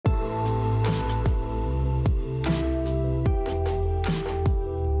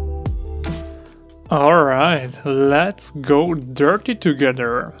Alright, let's go dirty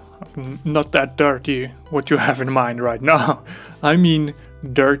together. Not that dirty, what you have in mind right now. I mean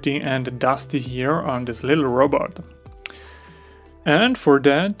dirty and dusty here on this little robot. And for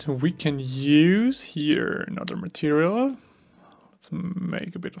that we can use here another material. Let's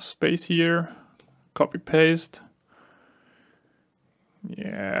make a bit of space here. Copy paste.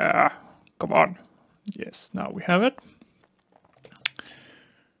 Yeah, come on. Yes, now we have it.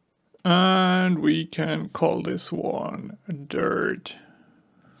 And we can call this one dirt.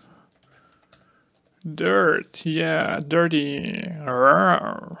 Dirt, yeah, dirty.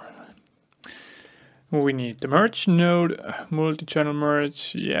 We need the merge node, multi-channel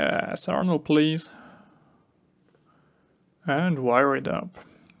merge, yes, Arnold please. And wire it up.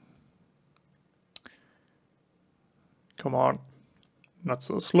 Come on, not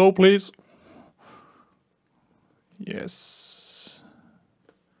so slow please. Yes.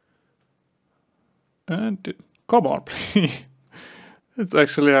 And come on, please. It's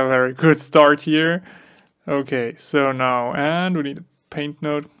actually a very good start here. Okay, so now, and we need a paint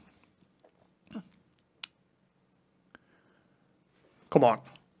node. Come on.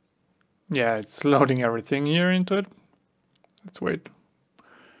 Yeah, it's loading everything here into it. Let's wait.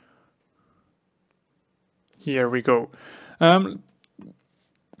 Here we go.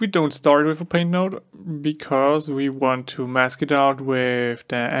 We don't start with a paint node because we want to mask it out with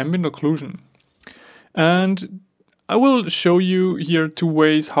the ambient occlusion. And I will show you here two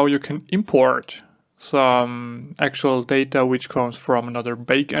ways how you can import some actual data which comes from another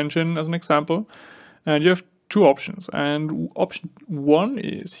bake engine as an example. And you have two options. And option one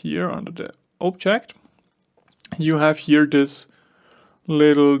is here under the object. You have here this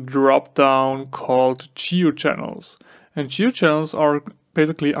little drop down called geochannels. And geochannels are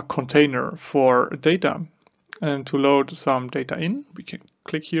basically a container for data. And to load some data in, we can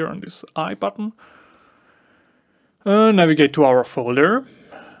click here on this I button. Navigate to our folder,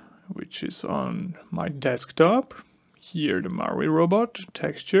 which is on my desktop. Here the Maui robot,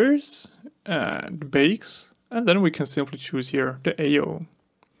 textures, and bakes. And then we can simply choose here the AO.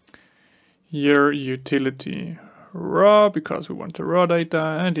 Here utility raw, because we want the raw data,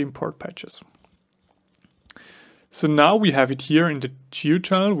 and import patches. So now we have it here in the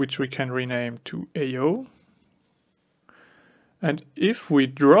geochannel, which we can rename to AO. And if we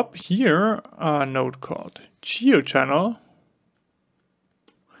drop here a node called geochannel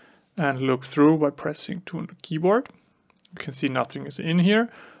and look through by pressing 2 on the keyboard, you can see nothing is in here,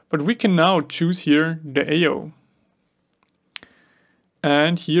 but we can now choose here the AO.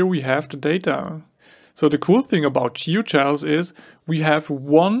 And here we have the data. So the cool thing about geochannels is we have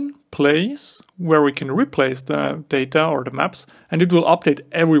one place where we can replace the data or the maps, and it will update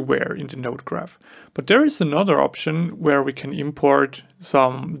everywhere in the node graph. But there is another option where we can import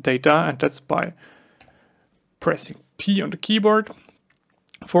some data, and that's by pressing P on the keyboard.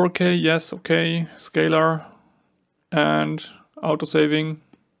 4K, yes, okay, scalar, and autosaving.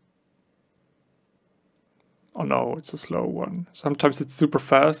 Oh no, it's a slow one. Sometimes it's super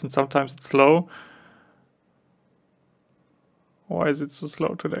fast and sometimes it's slow. Why is it so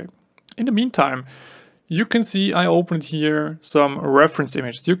slow today? In the meantime, you can see I opened here some reference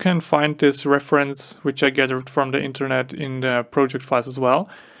images. You can find this reference, which I gathered from the internet, in the project files as well.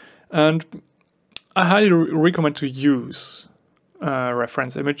 And I highly recommend to use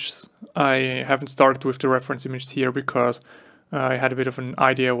reference images. I haven't started with the reference images here because I had a bit of an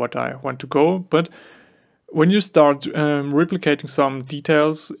idea what I want to go. But when you start replicating some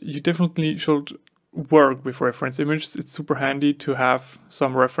details, you definitely should work with reference images. It's super handy to have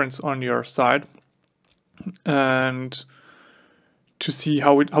some reference on your side and to see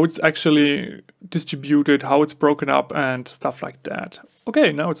how it's actually distributed, how it's broken up and stuff like that.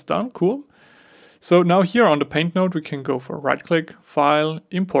 Okay, now it's done, cool. So now here on the paint node we can go for right click, file,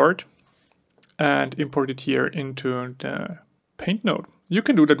 import, and import it here into the paint node. You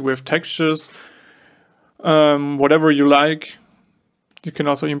can do that with textures, whatever you like. You can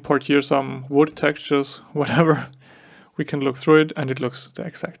also import here some wood textures, whatever. We can look through it and it looks the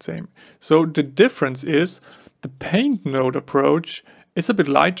exact same. So the difference is the paint node approach is a bit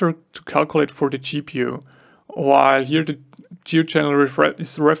lighter to calculate for the GPU, while here the geochannel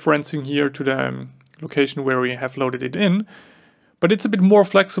is referencing here to the location where we have loaded it in, but it's a bit more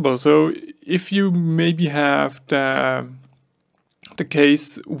flexible. So if you maybe have the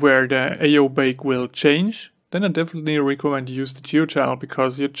case where the AO bake will change, then I definitely recommend you use the geochannel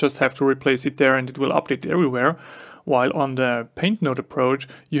because you just have to replace it there and it will update everywhere. While on the paint node approach,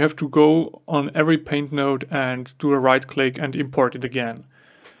 you have to go on every paint node and do a right click and import it again.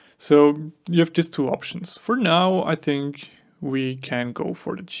 So you have these two options. For now, I think we can go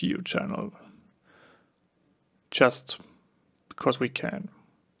for the geochannel. just because we can.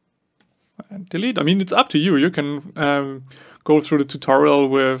 And delete. I mean, it's up to you. You can go through the tutorial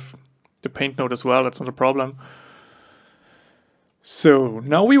with the paint node as well. That's not a problem. So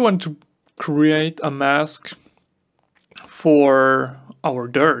now we want to create a mask for our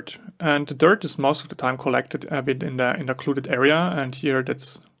dirt. And the dirt is most of the time collected a bit in the occluded area. And here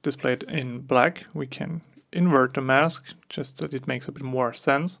that's displayed in black. We can invert the mask just that it makes a bit more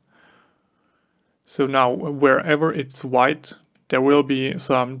sense. So now wherever it's white, there will be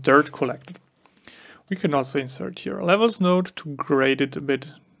some dirt collected. We can also insert here a levels node to grade it a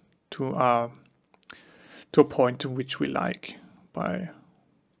bit to a point to which we like by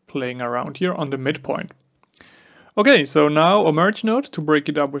playing around here on the midpoint. Okay, so now a merge node to break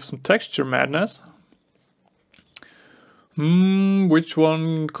it up with some texture madness. Which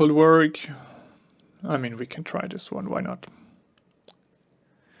one could work? I mean, we can try this one, why not?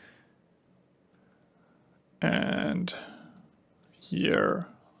 And here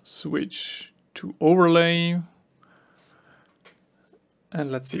switch to overlay,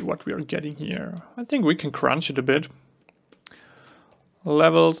 and let's see what we are getting here. I think we can crunch it a bit.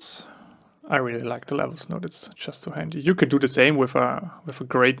 Levels, I really like the levels node, it's just so handy. You could do the same with a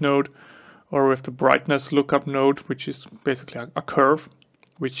grade node or with the brightness lookup node, which is basically a curve,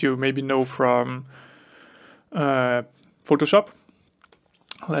 which you maybe know from Photoshop.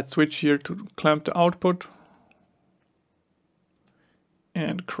 Let's switch here to clamp the output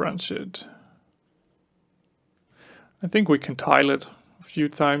and crunch it. I think we can tile it a few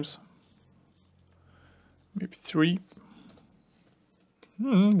times, maybe 3.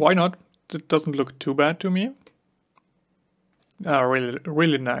 Why not? It doesn't look too bad to me.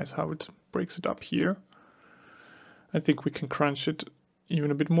 Really nice how it breaks it up here. I think we can crunch it even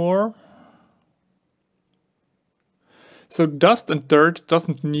a bit more. So dust and dirt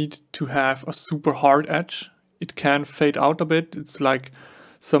doesn't need to have a super hard edge. It can fade out a bit. It's like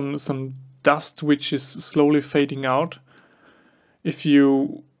some dust which is slowly fading out. If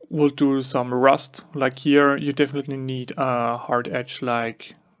you will do some rust, like here, you definitely need a hard edge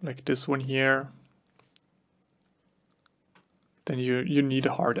like this one here. Then you need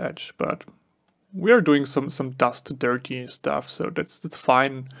a hard edge, but we are doing some dust dirty stuff, so that's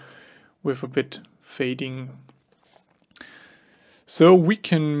fine with a bit fading. So we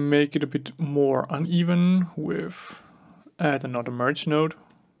can make it a bit more uneven with add another merge node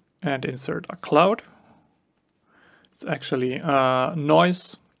and insert a cloud. It's actually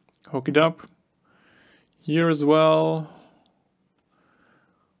noise, hook it up here as well.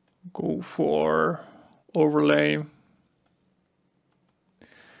 Go for overlay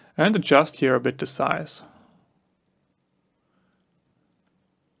and adjust here a bit the size.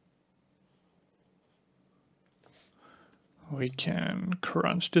 We can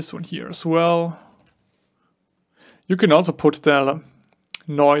crunch this one here as well. You can also put the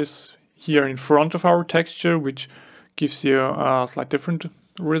noise here in front of our texture, which gives you a slightly different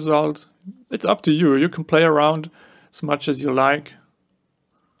result. It's up to you. You can play around as much as you like.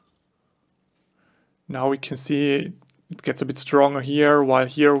 Now we can see it gets a bit stronger here, while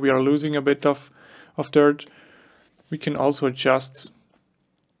here we are losing a bit of dirt. We can also adjust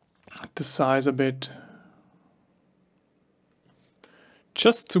the size a bit,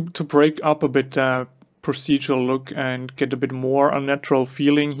 just to break up a bit the procedural look and get a bit more unnatural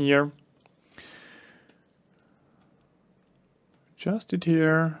feeling here. Adjust it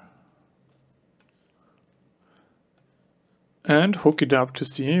here and hook it up to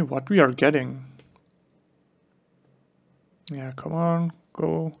see what we are getting. Yeah, come on,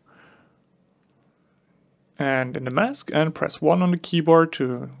 go. And in the mask, and press 1 on the keyboard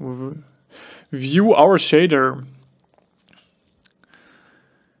to view our shader.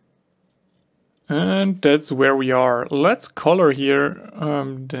 And that's where we are. Let's color here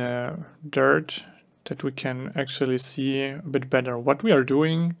the dirt that we can actually see a bit better what we are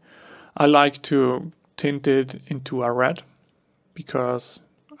doing. I like to tint it into a red because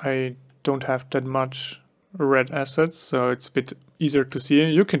I don't have that much red assets, so it's a bit easier to see.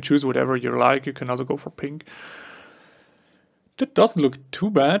 You can choose whatever you like. You can also go for pink. That doesn't look too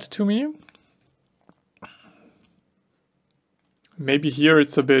bad to me. Maybe here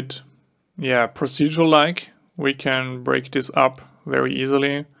it's a bit, yeah, procedural-like. We can break this up very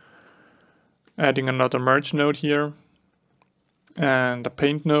easily. Adding another merge node here and a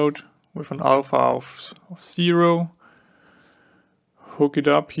paint node with an alpha of 0. Hook it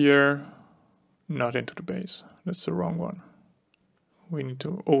up here, not into the base. That's the wrong one. We need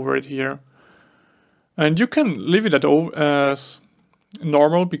to over it here. And you can leave it as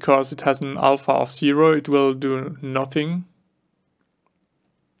normal because it has an alpha of 0. It will do nothing.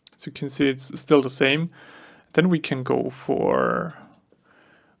 So you can see it's still the same. Then we can go for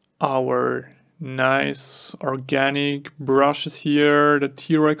our nice organic brushes here, the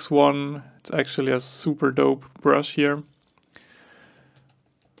T-Rex one. It's actually a super dope brush here.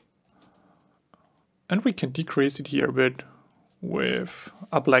 And we can decrease it here a bit with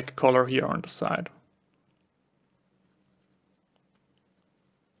a black color here on the side.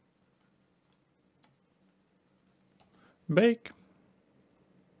 Bake.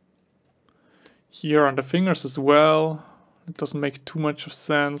 Here on the fingers as well. It doesn't make too much of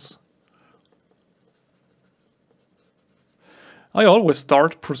sense. I always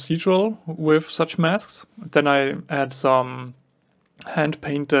start procedural with such masks. Then I add some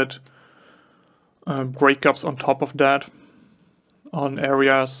hand-painted breakups on top of that on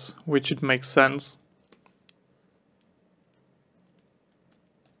areas which it makes sense.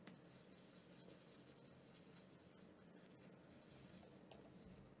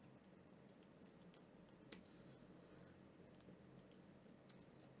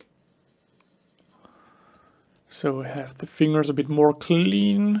 So we have the fingers a bit more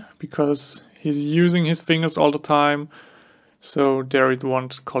clean because he's using his fingers all the time. So there it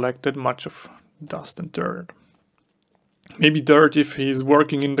won't collect that much of dust and dirt. Maybe dirt if he's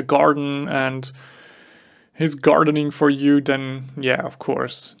working in the garden and he's gardening for you, then yeah, of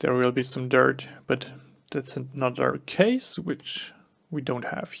course, there will be some dirt. But that's another case which we don't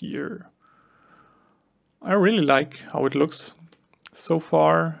have here. I really like how it looks so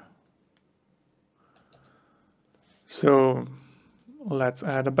far. So let's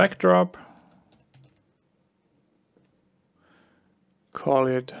add a backdrop, call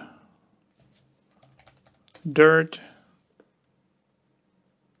it dirt,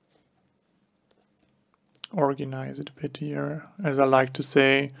 organize it a bit here. As I like to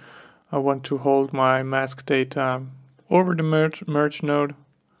say, I want to hold my mask data over the merge node.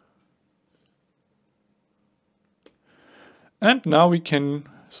 And now we can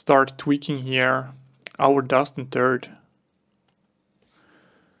start tweaking here our dust and dirt.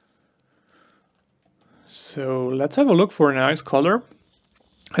 So let's have a look for a nice color.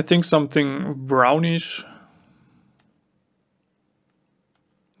 I think something brownish,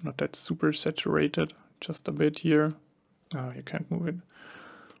 not that super saturated, just a bit here. Oh, you can't move it.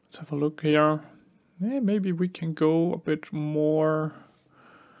 Let's have a look here. Yeah, maybe we can go a bit more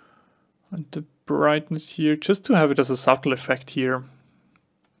on the brightness here, just to have it as a subtle effect here.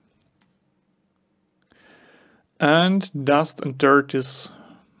 And dust and dirt is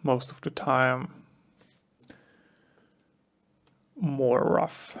most of the time more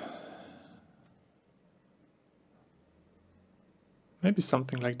rough. Maybe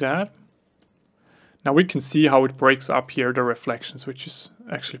something like that. Now we can see how it breaks up here, the reflections, which is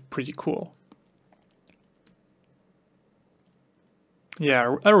actually pretty cool.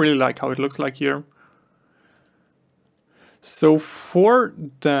 Yeah, I really like how it looks like here. So for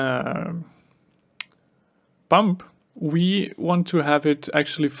the bump, we want to have it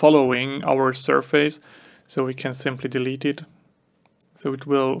actually following our surface, so we can simply delete it. So it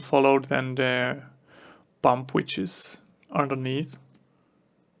will follow then the bump which is underneath.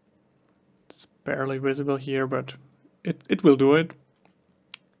 It's barely visible here, but it will do it.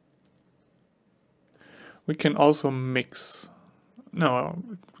 We can also mix. No,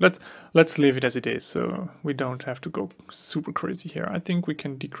 let's leave it as it is, so we don't have to go super crazy here. I think we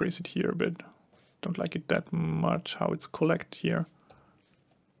can decrease it here a bit. Don't like it that much how it's collected here.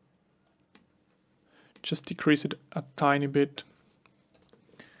 Just decrease it a tiny bit.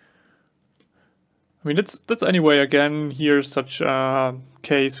 I mean, that's anyway, again, here's such a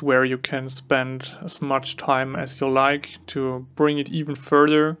case where you can spend as much time as you like to bring it even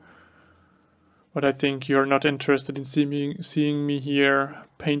further. But I think you're not interested in seeing me here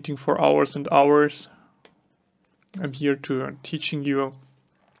painting for hours and hours. I'm here to teaching you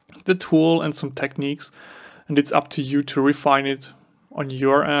the tool and some techniques, and it's up to you to refine it on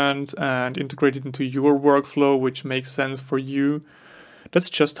your end and integrate it into your workflow, which makes sense for you. That's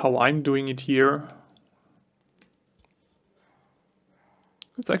just how I'm doing it here.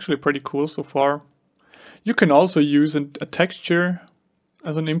 It's actually pretty cool so far. You can also use a texture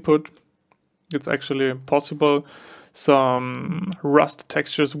as an input. It's actually possible. Some rust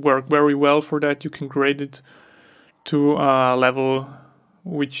textures work very well for that. You can grade it to a level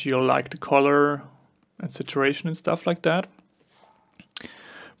which you like the color and saturation and stuff like that.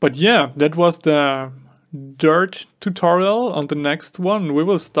 But yeah, that was the dirt tutorial. On the next one, we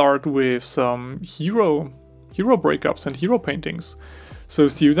will start with some hero breakups and hero paintings. So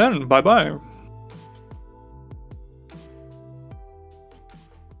see you then. Bye bye.